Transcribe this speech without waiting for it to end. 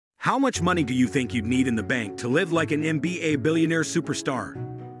How much money do you think you'd need in the bank to live like an NBA billionaire superstar?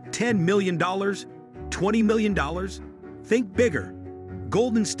 $10 million? $20 million? Think bigger.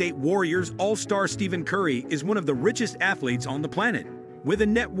 Golden State Warriors all-star Stephen Curry is one of the richest athletes on the planet, with a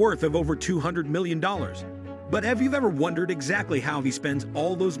net worth of over $200 million. But have you ever wondered exactly how he spends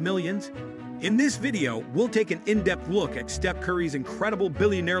all those millions? In this video, we'll take an in-depth look at Steph Curry's incredible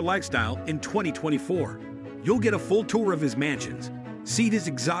billionaire lifestyle in 2024. You'll get a full tour of his mansions, see his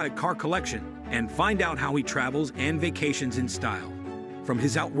exotic car collection, and find out how he travels and vacations in style. From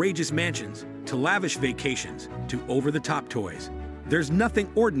his outrageous mansions, to lavish vacations, to over-the-top toys, there's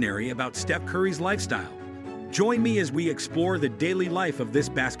nothing ordinary about Steph Curry's lifestyle. Join me as we explore the daily life of this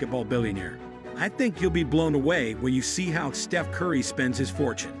basketball billionaire. I think you'll be blown away when you see how Steph Curry spends his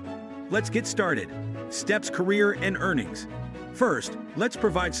fortune. Let's get started. Steph's career and earnings. First, let's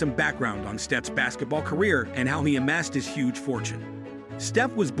provide some background on Steph's basketball career and how he amassed his huge fortune.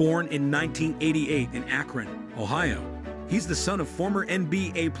 Steph was born in 1988 in Akron, Ohio. He's the son of former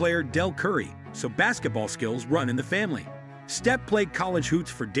NBA player Del Curry, so basketball skills run in the family. Steph played college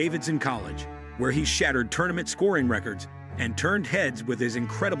hoops for Davidson College, where he shattered tournament scoring records and turned heads with his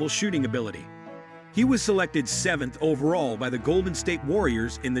incredible shooting ability. He was selected 7th overall by the Golden State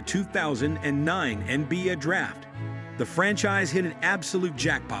Warriors in the 2009 NBA Draft. The franchise hit an absolute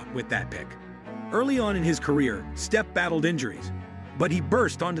jackpot with that pick. Early on in his career, Steph battled injuries, but he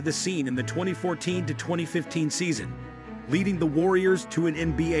burst onto the scene in the 2014 to 2015 season, leading the Warriors to an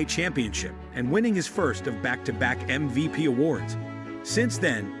NBA championship and winning his first of back-to-back MVP awards. Since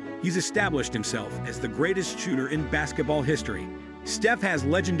then, he's established himself as the greatest shooter in basketball history. Steph has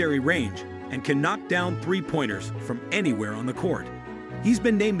legendary range and can knock down three-pointers from anywhere on the court. He's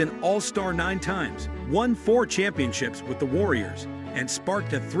been named an All-Star 9 times, won 4 championships with the Warriors, and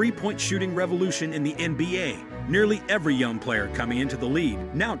sparked a three-point shooting revolution in the NBA. Nearly every young player coming into the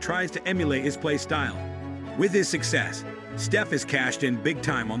league now tries to emulate his play style. With his success, Steph has cashed in big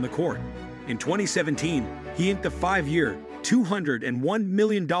time on the court. In 2017, he inked a 5-year, $201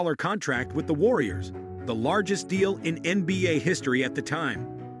 million contract with the Warriors, the largest deal in NBA history at the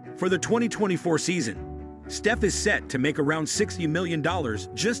time. For the 2024 season, Steph is set to make around $60 million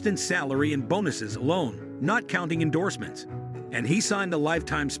just in salary and bonuses alone, not counting endorsements. And he signed a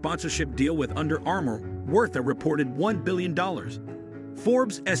lifetime sponsorship deal with Under Armour worth a reported $1 billion.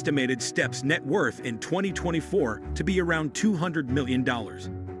 Forbes estimated Steph's net worth in 2024 to be around $200 million.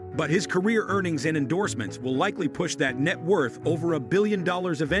 But his career earnings and endorsements will likely push that net worth over $1 billion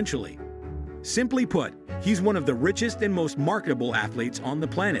eventually. Simply put, he's one of the richest and most marketable athletes on the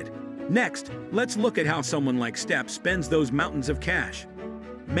planet. Next, let's look at how someone like Steph spends those mountains of cash.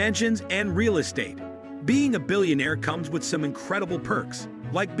 Mansions and real estate. Being a billionaire comes with some incredible perks,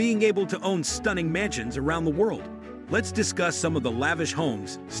 like being able to own stunning mansions around the world. Let's discuss some of the lavish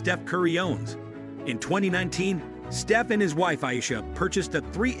homes Steph Curry owns. In 2019, Steph and his wife Aisha purchased a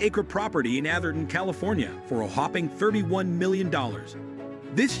 3-acre property in Atherton, California for a whopping $31 million.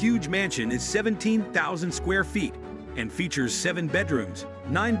 This huge mansion is 17,000 square feet and features 7 bedrooms,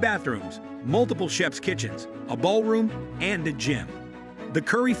 9 bathrooms, multiple chef's kitchens, a ballroom, and a gym. The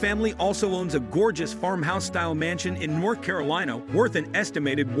Curry family also owns a gorgeous farmhouse-style mansion in North Carolina worth an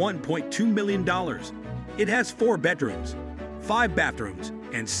estimated $1.2 million. It has 4 bedrooms, 5 bathrooms,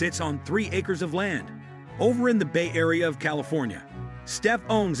 and sits on 3 acres of land. Over in the Bay Area of California, Steph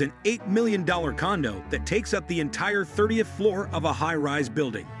owns an $8 million condo that takes up the entire 30th floor of a high-rise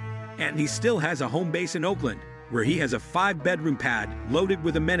building. And he still has a home base in Oakland, where he has a 5-bedroom pad loaded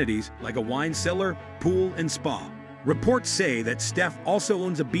with amenities like a wine cellar, pool, and spa. Reports say that Steph also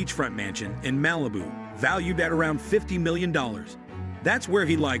owns a beachfront mansion in Malibu, valued at around $50 million. That's where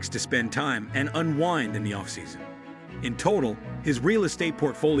he likes to spend time and unwind in the off-season. In total, his real estate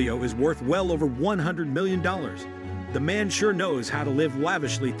portfolio is worth well over $100 million. The man sure knows how to live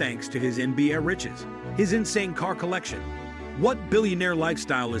lavishly thanks to his NBA riches. His insane car collection. What billionaire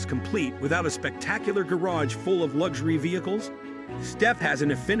lifestyle is complete without a spectacular garage full of luxury vehicles? Steph has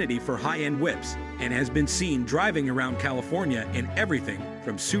an affinity for high-end whips and has been seen driving around California in everything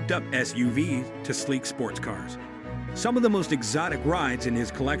from souped-up SUVs to sleek sports cars. Some of the most exotic rides in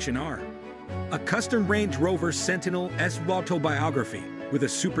his collection are a custom Range Rover Sentinel S autobiography with a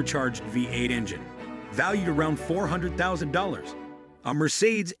supercharged V8 engine, valued around $400,000. A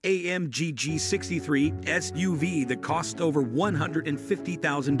Mercedes-AMG G63 SUV that cost over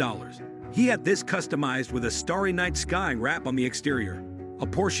 $150,000. He had this customized with a Starry Night Sky wrap on the exterior. A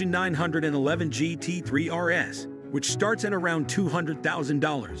Porsche 911 GT3 RS, which starts at around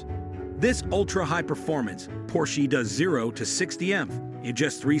 $200,000. This ultra-high performance Porsche does 0 to 60 mph in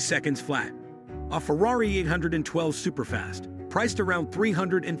just 3 seconds flat. A Ferrari 812 Superfast, priced around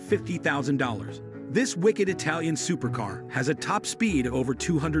 $350,000. This wicked Italian supercar has a top speed of over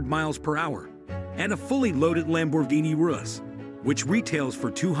 200 miles per hour and a fully loaded Lamborghini Urus, which retails for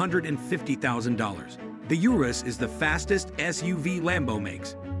 $250,000. The Urus is the fastest SUV Lambo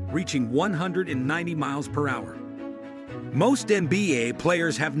makes, reaching 190 miles per hour. Most NBA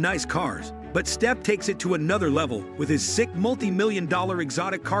players have nice cars, but Steph takes it to another level with his sick multi-million-dollar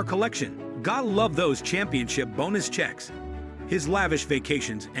exotic car collection. Gotta love those championship bonus checks, his lavish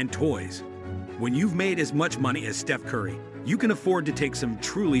vacations and toys. When you've made as much money as Steph Curry, you can afford to take some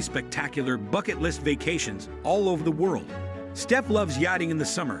truly spectacular bucket list vacations all over the world. Steph loves yachting in the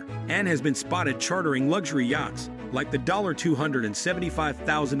summer and has been spotted chartering luxury yachts like the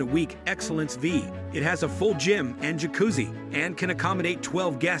 $275,000 a week Excellence V. It has a full gym and jacuzzi and can accommodate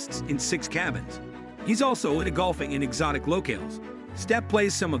 12 guests in 6 cabins. He's also into golfing in exotic locales. Steph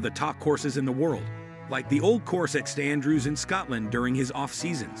plays some of the top courses in the world, like the Old Course at St Andrews in Scotland during his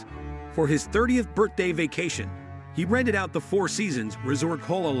off-seasons. For his 30th birthday vacation, he rented out the Four Seasons Resort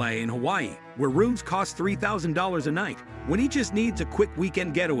Honolulu in Hawaii, where rooms cost $3,000 a night. When he just needs a quick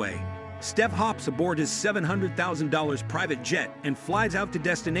weekend getaway, Steph hops aboard his $700,000 private jet and flies out to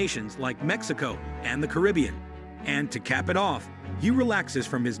destinations like Mexico and the Caribbean. And to cap it off, he relaxes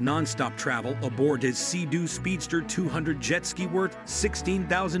from his non-stop travel aboard his Sea-Doo Speedster 200 jet ski worth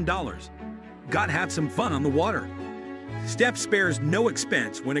 $16,000. Gotta have some fun on the water. Steph spares no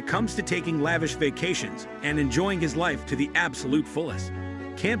expense when it comes to taking lavish vacations and enjoying his life to the absolute fullest.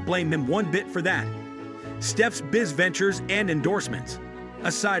 Can't blame him one bit for that. Steph's biz ventures and endorsements.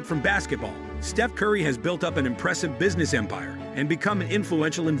 Aside from basketball, Steph Curry has built up an impressive business empire and become an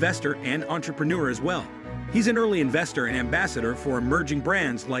influential investor and entrepreneur as well. He's an early investor and ambassador for emerging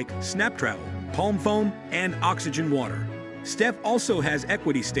brands like Snap Travel, Palm Foam, and Oxygen Water. Steph also has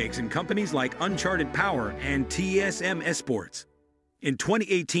equity stakes in companies like Uncharted Power and TSM Esports. In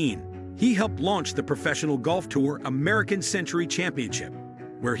 2018, he helped launch the professional golf tour American Century Championship,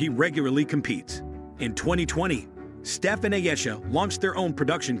 where he regularly competes. In 2020, Steph and Ayesha launched their own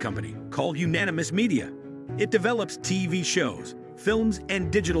production company called Unanimous Media. It develops TV shows, films,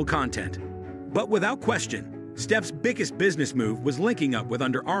 and digital content. But without question, Steph's biggest business move was linking up with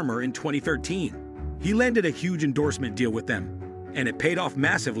Under Armour in 2013. He landed a huge endorsement deal with them, and it paid off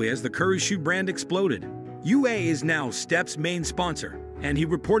massively as the Curry shoe brand exploded. UA is now Steph's main sponsor, and he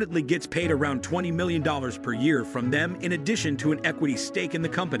reportedly gets paid around $20 million per year from them in addition to an equity stake in the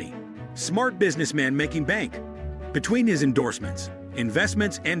company. Smart businessman making bank. Between his endorsements,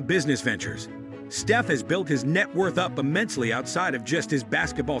 investments, and business ventures, Steph has built his net worth up immensely outside of just his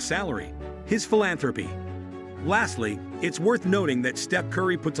basketball salary. His philanthropy. Lastly, it's worth noting that Steph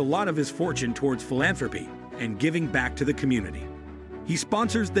Curry puts a lot of his fortune towards philanthropy and giving back to the community. He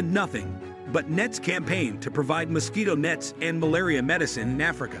sponsors the Nothing But Nets campaign to provide mosquito nets and malaria medicine in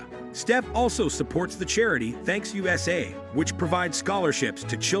Africa. Steph also supports the charity Thanks USA, which provides scholarships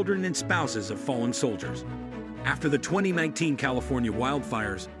to children and spouses of fallen soldiers. After the 2019 California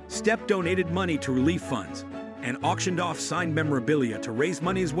wildfires, Steph donated money to relief funds and auctioned off signed memorabilia to raise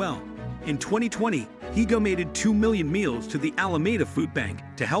money as well. In 2020, he donated 2 million meals to the Alameda Food Bank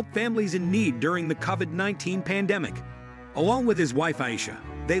to help families in need during the COVID-19 pandemic. Along with his wife Aisha,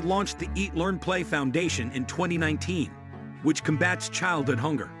 they launched the Eat, Learn, Play Foundation in 2019, which combats childhood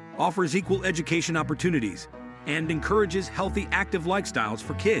hunger, offers equal education opportunities, and encourages healthy, active lifestyles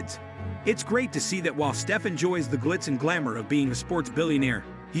for kids. It's great to see that while Steph enjoys the glitz and glamour of being a sports billionaire,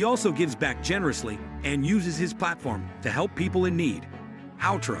 he also gives back generously and uses his platform to help people in need.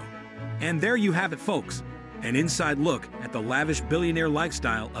 Outro. And there you have it, folks. An inside look at the lavish billionaire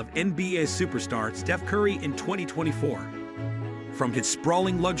lifestyle of NBA superstar Steph Curry in 2024. From his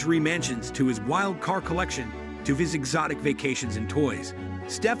sprawling luxury mansions to his wild car collection to his exotic vacations and toys,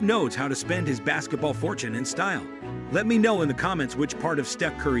 Steph knows how to spend his basketball fortune in style. Let me know in the comments which part of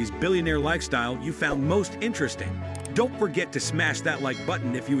Steph Curry's billionaire lifestyle you found most interesting. Don't forget to smash that like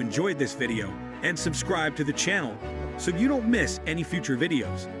button if you enjoyed this video and subscribe to the channel so you don't miss any future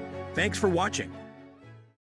videos. Thanks for watching.